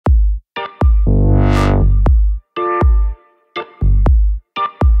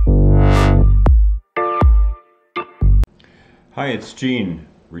Hi, it's Gene,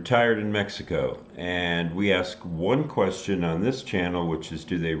 retired in Mexico, and we ask one question on this channel, which is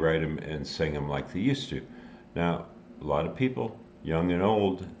do they write them and sing them like they used to? Now, a lot of people, young and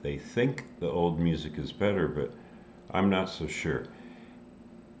old, they think the old music is better, but I'm not so sure.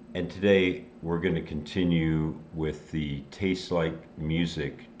 And today we're going to continue with the Taste Like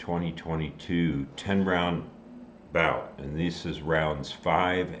Music 2022 10 round bout, and this is rounds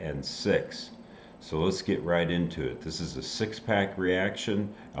 5 and 6. So let's get right into it. This is a 6-pack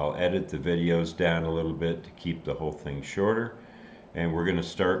reaction. I'll edit the videos down a little bit to keep the whole thing shorter. And we're going to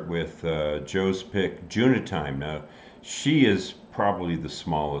start with Joe's pick, Junatime. Now, she is probably the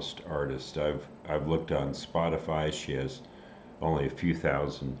smallest artist. I've looked on Spotify. She has only a few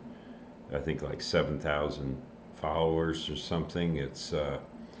thousand, I think like 7,000 followers or something. It's,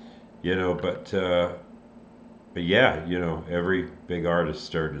 but yeah, every big artist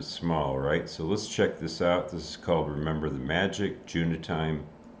started small, right? So let's check this out. This is called Remember the Magic, Junatime.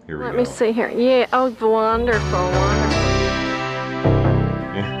 Here we go. Let me see here. Yeah, oh, wonderful, wonderful.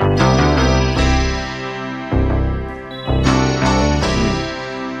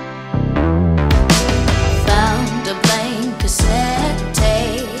 Found a blank cassette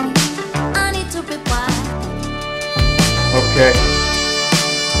tape. I need to rewind. Okay.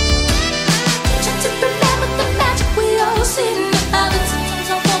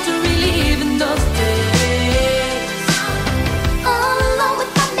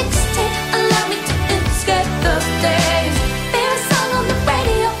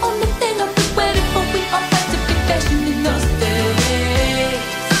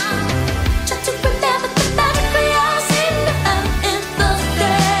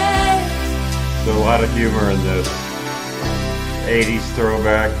 A lot of humor in this 80s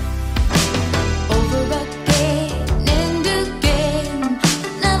throwback. Over again and again,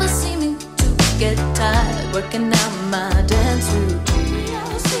 never seeming to get tired, working out my dance routine.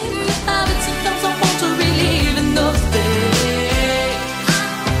 Sometimes I want to relieve in those days.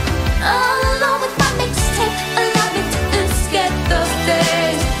 All alone with my mixtape, allow me to escape those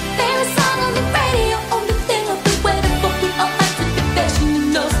days. Favorite song on the radio, only thing I've been waiting for. We all had to be patient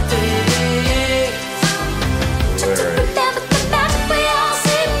in those days.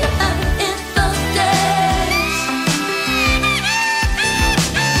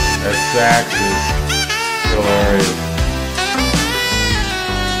 That sax is hilarious.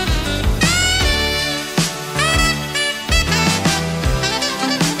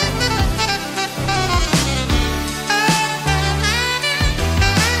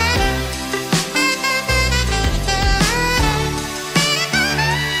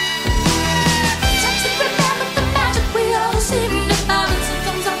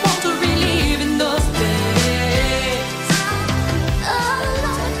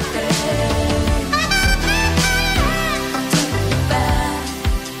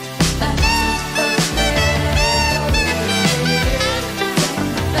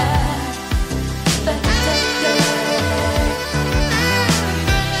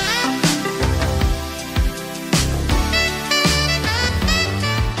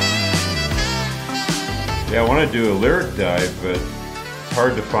 Yeah, I want to do a lyric dive, but it's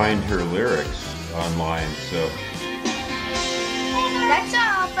hard to find her lyrics online, so. That's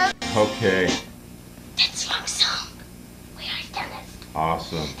all, folks. Okay. That's wrong song. We are done it.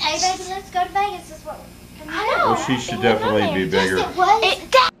 Awesome. Hey, baby, let's go to Vegas. This is what we're I know. Well, she should definitely be bigger. Yes, it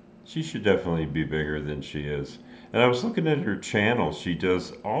was. She should definitely be bigger than she is. And I was looking at her channel. She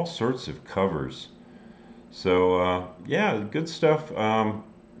does all sorts of covers. So, yeah, good stuff.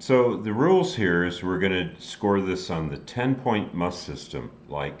 So the rules here is we're going to score this on the 10-point must system,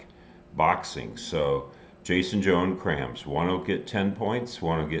 like boxing. So Jason, Joe, and Kramzer. One will get 10 points,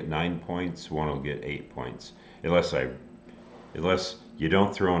 one will get 9 points, one will get 8 points. Unless you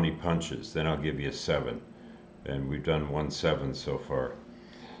don't throw any punches, then I'll give you a 7. And we've done 1 7 so far.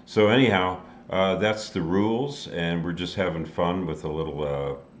 So anyhow, that's the rules, and we're just having fun with a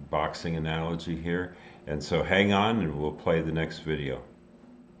little boxing analogy here. And so hang on, and we'll play the next video.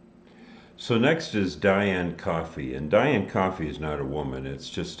 So next is Diane Coffee, and Diane Coffee is not a woman. It's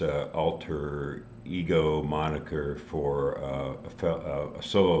just an alter ego moniker for a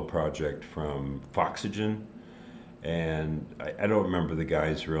solo project from Foxygen. And I don't remember the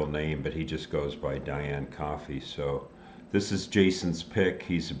guy's real name, but he just goes by Diane Coffee. So this is Jason's pick.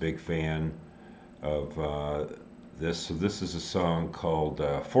 He's a big fan of this. So this is a song called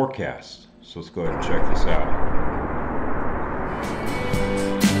Forecast. So let's go ahead and check this out.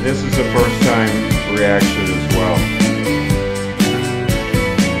 This is a first time reaction as well.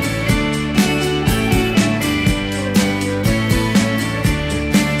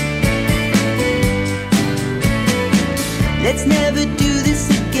 Let's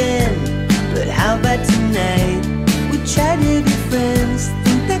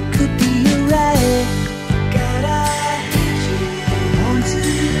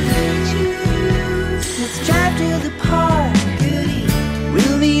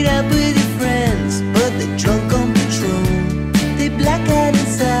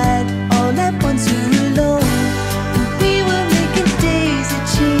outside, all at once you're alone. And we were making daisy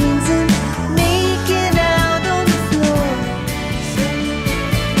chains and making out on the floor.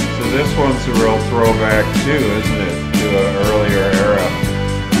 So this one's a real throwback too, isn't it? To an earlier era.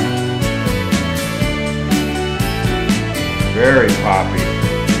 Very poppy.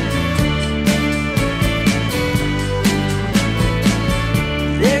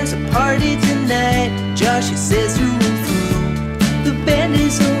 There's a party tonight, Josh, he says through and through. The band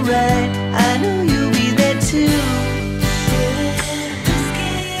is alright, I know you'll be there too.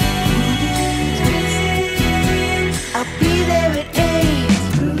 I'll be there at 8.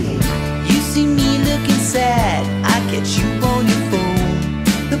 You see me looking sad, I catch you on your phone.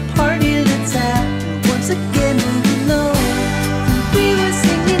 The party lets out, once again moving low. We were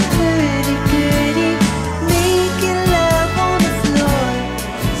singing goody goody, making love on the floor.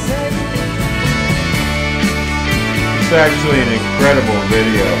 It's actually an incredible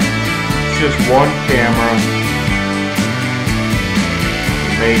video. It's just one camera.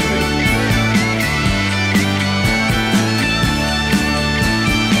 Amazing.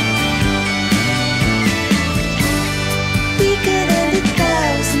 We could end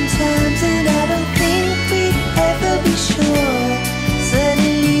 1,000 times and I don't think we'd ever be sure.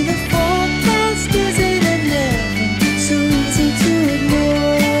 Suddenly the forecast isn't enough, so easy to ignore.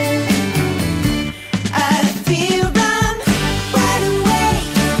 I feel I'm wide awake,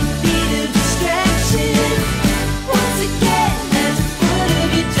 need a distraction. Once again at the foot of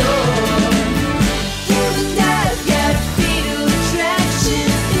your door. You and I've got a fatal attraction,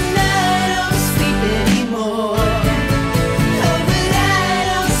 and I don't sleep anymore. Oh, but I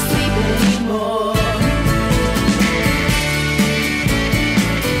don't sleep anymore.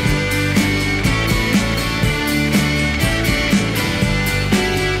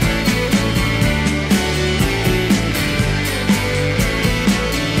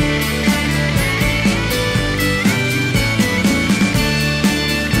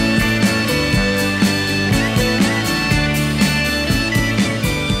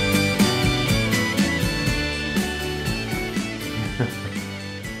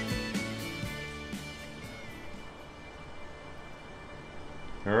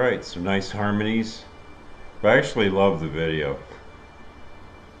 Alright, some nice harmonies. I actually love the video.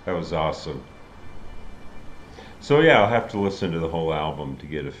 That was awesome. So yeah, I'll have to listen to the whole album to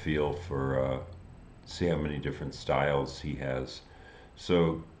get a feel for see how many different styles he has.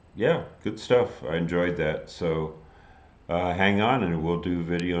 So yeah, good stuff. I enjoyed that. So hang on and we'll do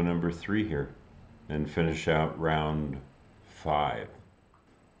video number 3 here and finish out round 5.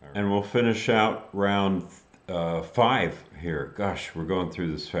 And we'll finish out round 5 here. Gosh, we're going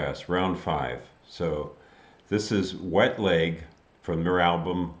through this fast. Round 5. So this is Wet Leg from their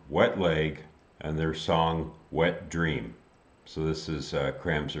album Wet Leg and their song Wet Dream. So this is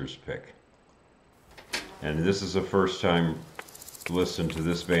Kramzer's pick. And this is the first time to listen to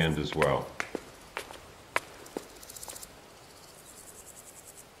this band as well.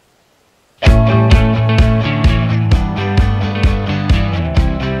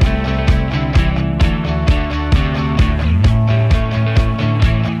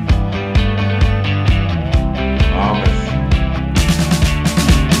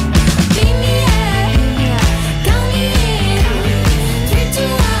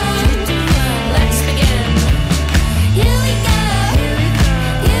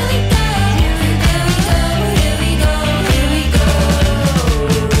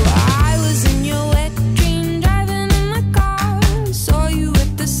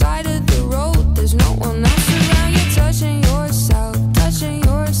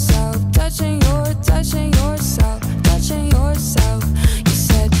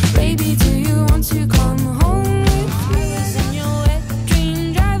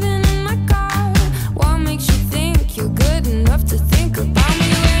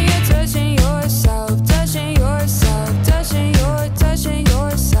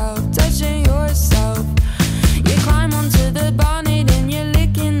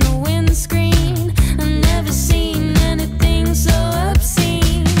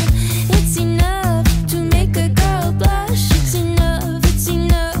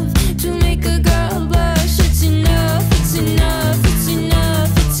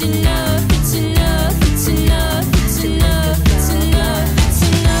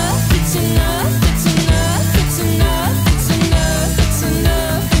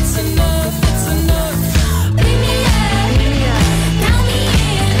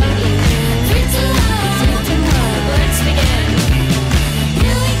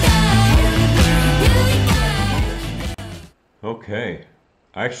 Okay,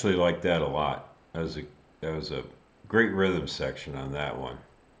 I actually like that a lot. That was a great rhythm section on that one.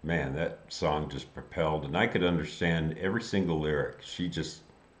 Man, that song just propelled, and I could understand every single lyric. She just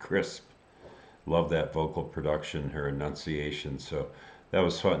crisp. Love that vocal production, her enunciation. So that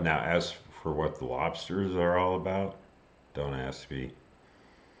was fun. Now, as for what the lobsters are all about, don't ask me.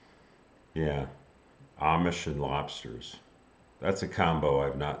 Yeah, Amish and lobsters. That's a combo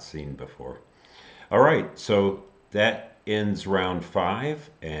I've not seen before. All right, so that ends round 5,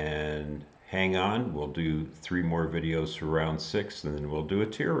 and hang on, we'll do 3 more videos for round 6, and then we'll do a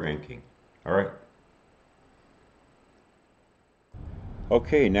tier ranking. All right.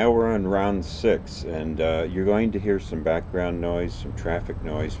 Okay, now we're on round 6, and you're going to hear some background noise, some traffic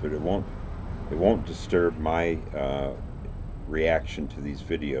noise, but it won't disturb my reaction to these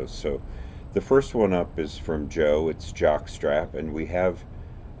videos. So the first one up is from Joe. It's Jockstrap, and we have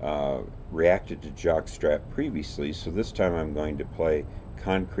reacted to Jockstrap previously, so this time I'm going to play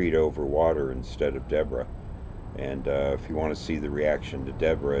Concrete Over Water instead of Deborah. And if you want to see the reaction to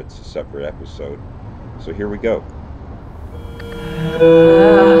Deborah, it's a separate episode. So here we go.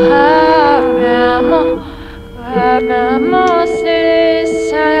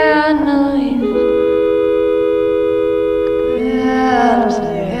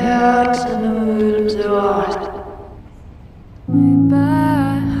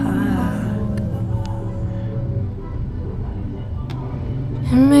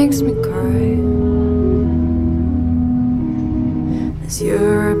 It makes me cry. This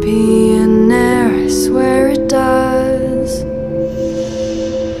European air, I swear it does.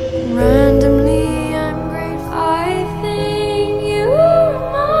 Randomly, I'm grateful. I think you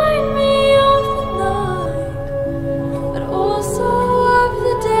remind me of the night, but also of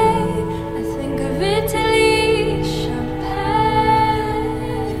the day. I think of Italy, champagne.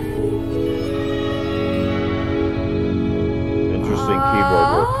 Interesting keyboard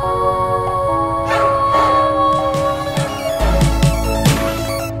work.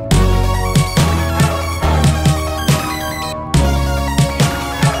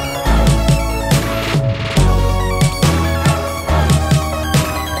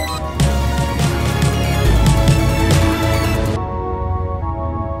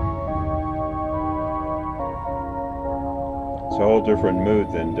 It's a whole different mood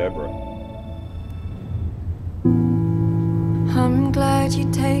than Deborah. I'm glad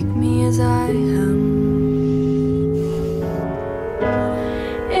you take me as I am.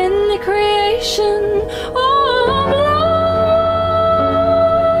 In the creation of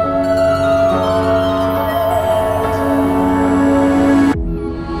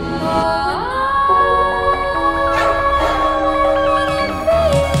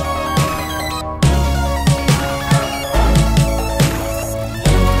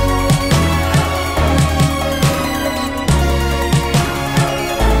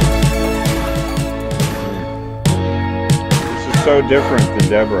So different than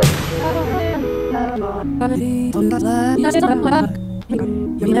Deborah.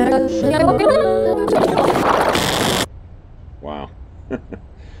 Wow.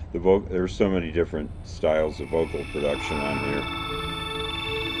 There's so many different styles of vocal production on here.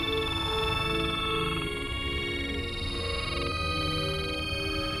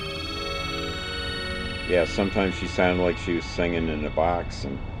 Yeah, sometimes she sounded like she was singing in a box,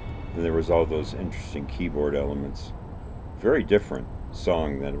 and then there was all those interesting keyboard elements. Very different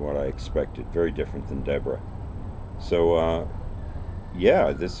song than what I expected. Very different than Deborah. So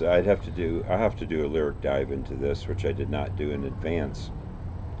yeah, this I'll have to do a lyric dive into this, which I did not do in advance.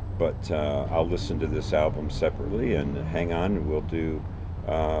 But I'll listen to this album separately, and hang on, we'll do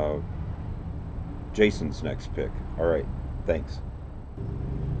Jason's next pick. All right, thanks.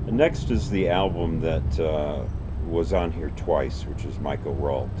 And next is the album that was on here twice, which is Michael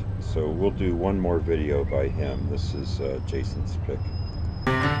Ralt. So we'll do one more video by him. This is Jason's pick.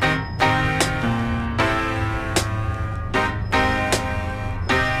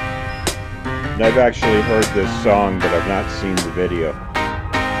 And I've actually heard this song, but I've not seen the video.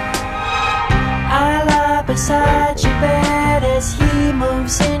 I lie beside your bed as he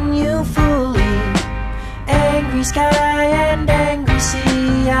moves in you fully. Angry sky and angry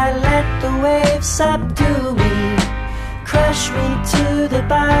sea, I let the waves subdue me. Crush me to the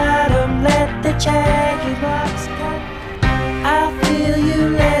bottom, let the jagged rocks cut. I feel you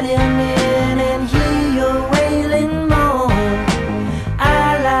let him in and hear your wailing moan.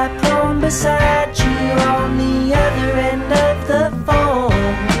 I lie prone beside you on the other end of the phone.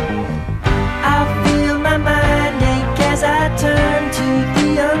 I feel my mind ache as I turn to the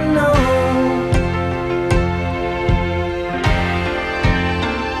unknown.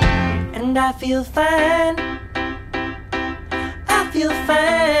 And I feel fine, I feel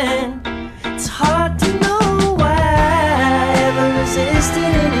fine. It's hard to know why.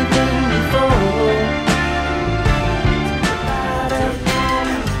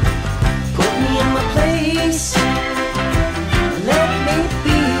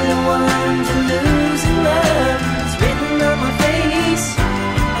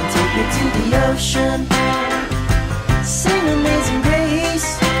 ocean. Sing Amazing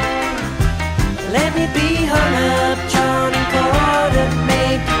Grace. Let me be hung up, drawn and quartered,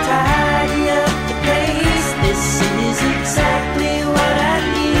 make you tidy up the place. This is exactly what I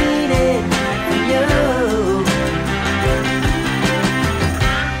needed from you.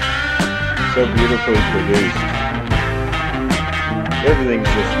 So beautifully produced.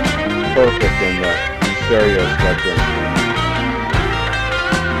 Everything's just perfect in the stereo spectrum.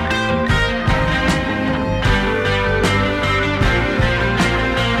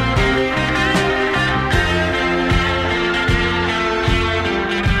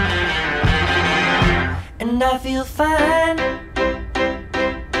 And I feel fine.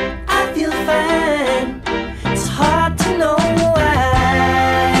 I feel fine. It's hard to know why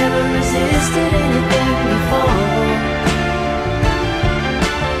I ever resisted anything before.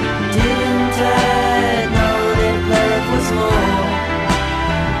 Didn't I know that love was more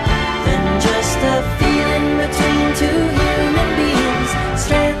than just a feeling between two human beings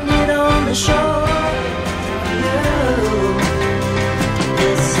stranded on the shore? You.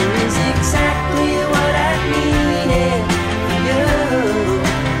 This is exactly what I needed from you.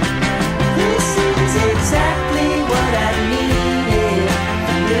 This is exactly what I needed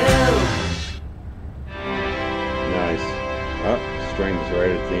from you. Nice. Oh, strings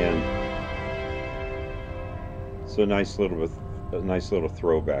right at the end. So a nice little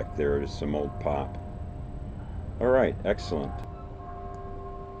throwback there to some old pop. All right, excellent.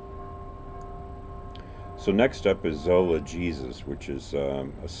 So next up is Zola Jesus, which is a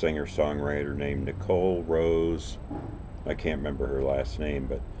singer-songwriter named Nicole Rose. I can't remember her last name,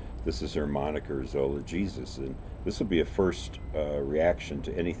 but this is her moniker, Zola Jesus, and this will be a first reaction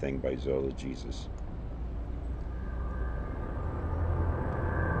to anything by Zola Jesus.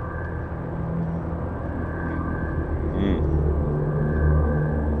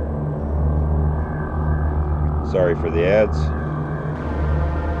 Sorry for the ads.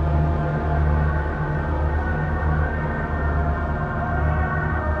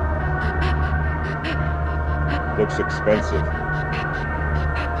 Looks expensive.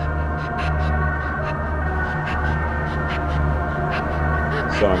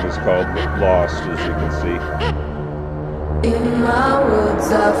 The song is called Lost, as you can see. In my words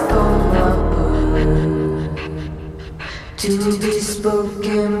I found my word. To be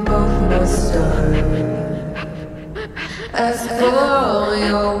spoken both must start. Ask for all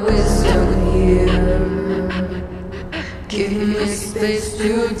your wisdom here. Give me space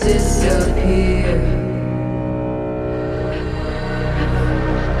to disappear.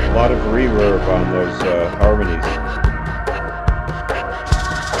 A lot of reverb on those harmonies.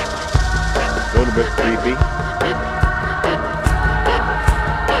 A little bit creepy.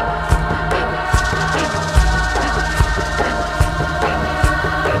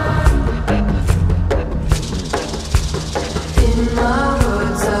 In my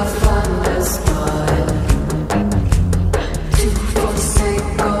words I find a spot to forsake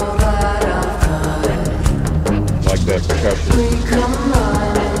all that I've got. Like that percussion. We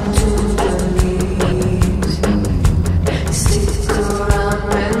combine into the leaves. Stick around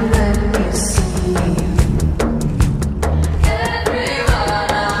and let me see. Everyone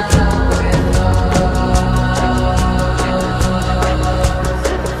I know is lost.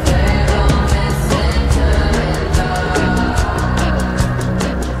 They don't listen to me.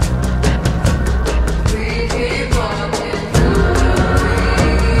 We keep walking through the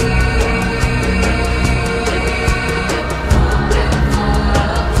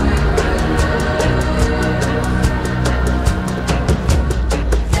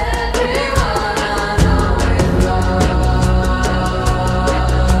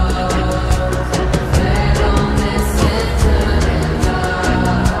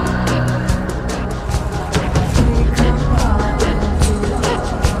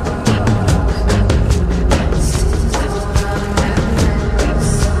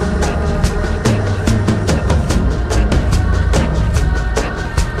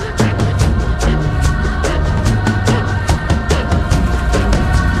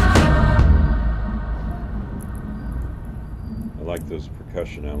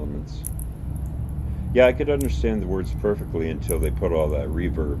percussion elements. Yeah, I could understand the words perfectly until they put all that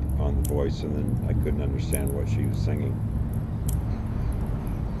reverb on the voice, and then I couldn't understand what she was singing.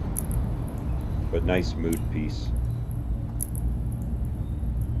 But nice mood piece.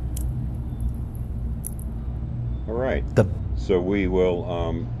 All right. So we will,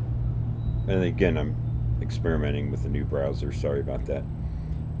 and again, I'm experimenting with a new browser. Sorry about that.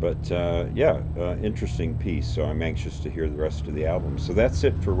 But yeah, interesting piece. So I'm anxious to hear the rest of the album. So that's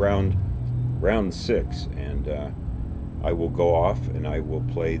it for round 6, and I will go off and I will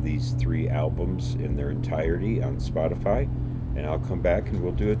play these 3 albums in their entirety on Spotify, and I'll come back and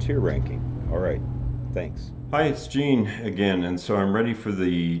we'll do a tier ranking. All right, thanks. Hi, it's Gene again, and so I'm ready for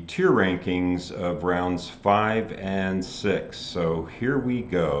the tier rankings of rounds 5 and 6. So here we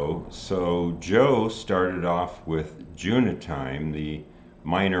go. So Joe started off with Junatime, the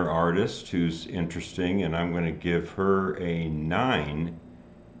minor artist who's interesting, and I'm going to give her a 9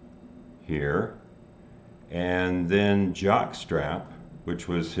 here. And then Jockstrap, which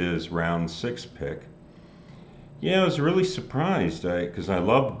was his round 6 pick. Yeah, I was really surprised because I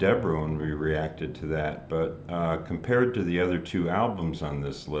loved Deborah when we reacted to that, but compared to the other 2 albums on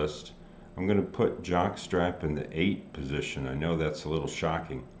this list, I'm going to put Jockstrap in the 8th position. I know that's a little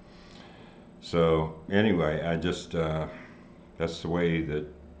shocking. So anyway, that's the way that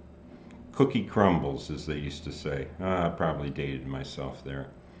cookie crumbles, as they used to say. I probably dated myself there.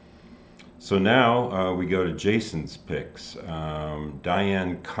 So now we go to Jason's picks.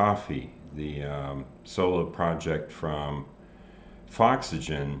 Diane Coffey, the solo project from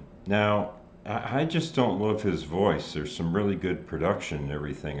Foxygen. Now, I just don't love his voice. There's some really good production and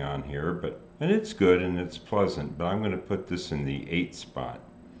everything on here, and it's good and it's pleasant, but I'm going to put this in the 8th spot.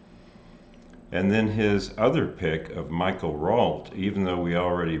 And then his other pick of Michael Ralt, even though we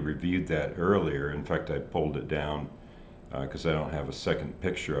already reviewed that earlier, in fact I pulled it down because I don't have a second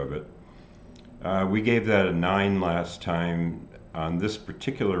picture of it. We gave that a 9 last time. On this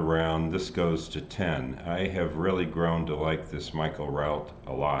particular round, this goes to 10. I have really grown to like this Michael Ralt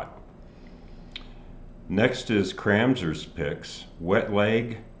a lot. Next is Kramzer's picks. Wet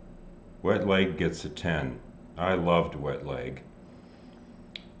Leg. Wet Leg gets a 10. I loved Wet Leg.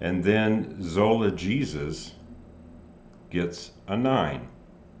 And then Zola Jesus gets a 9.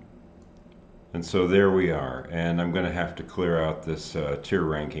 And so there we are, and I'm going to have to clear out this tier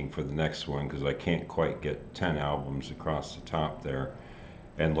ranking for the next one because I can't quite get 10 albums across the top there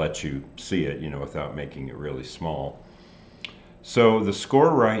and let you see it, without making it really small. So the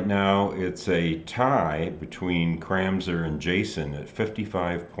score right now, it's a tie between Kramzer and Jason at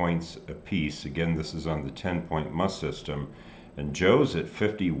 55 points apiece. Again, this is on the 10-point must system, and Joe's at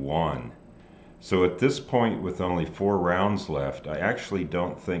 51. So at this point, with only 4 rounds left, I actually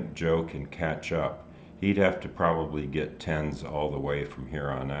don't think Joe can catch up. He'd have to probably get 10s all the way from here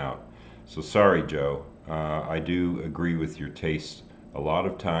on out. So sorry, Joe. I do agree with your taste a lot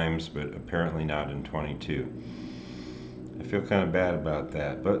of times, but apparently not in 22. I feel kind of bad about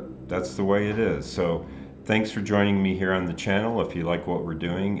that, but that's the way it is. So thanks for joining me here on the channel. If you like what we're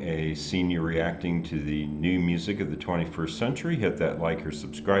doing, a senior reacting to the new music of the 21st century, hit that like or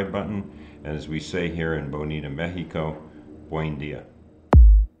subscribe button. And as we say here in Bonita, Mexico, buen dia.